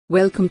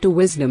Welcome to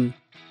Wisdom.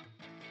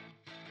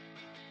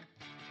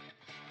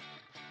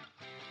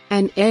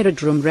 An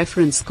aerodrome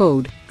reference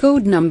code,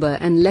 code number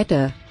and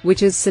letter,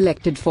 which is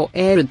selected for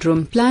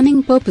aerodrome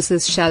planning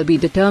purposes shall be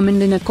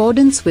determined in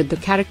accordance with the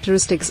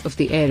characteristics of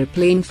the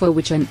aeroplane for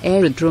which an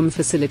aerodrome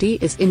facility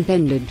is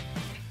intended.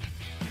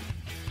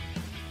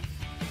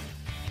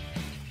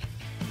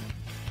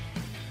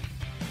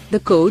 The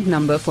code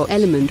number for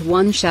Element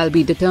 1 shall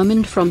be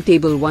determined from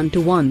Table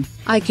 1-1,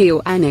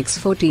 ICAO Annex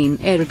 14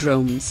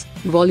 Aerodromes,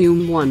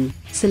 Volume 1,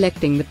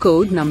 selecting the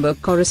code number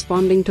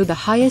corresponding to the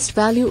highest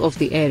value of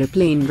the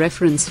aeroplane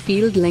reference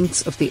field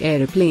lengths of the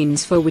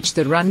aeroplanes for which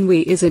the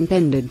runway is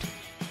intended.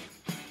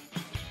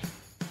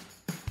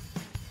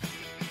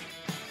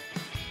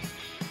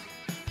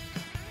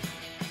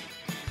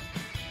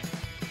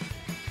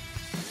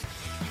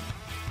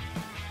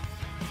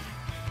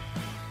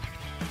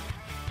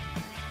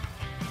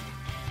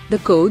 The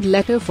code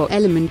letter for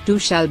Element 2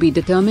 shall be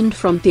determined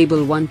from Table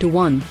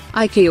 1-1,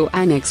 ICAO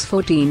Annex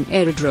 14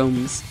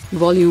 Aerodromes,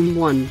 Volume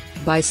 1,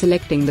 by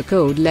selecting the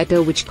code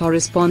letter which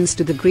corresponds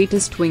to the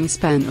greatest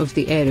wingspan of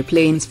the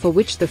aeroplanes for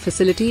which the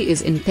facility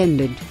is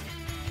intended.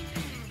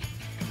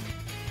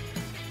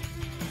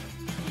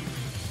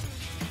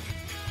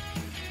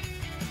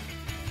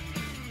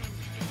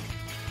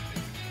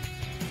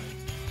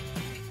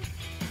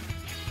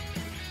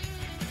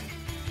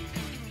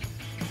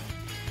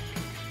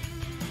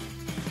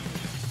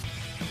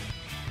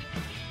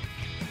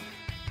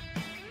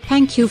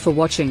 Thank you for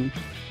watching.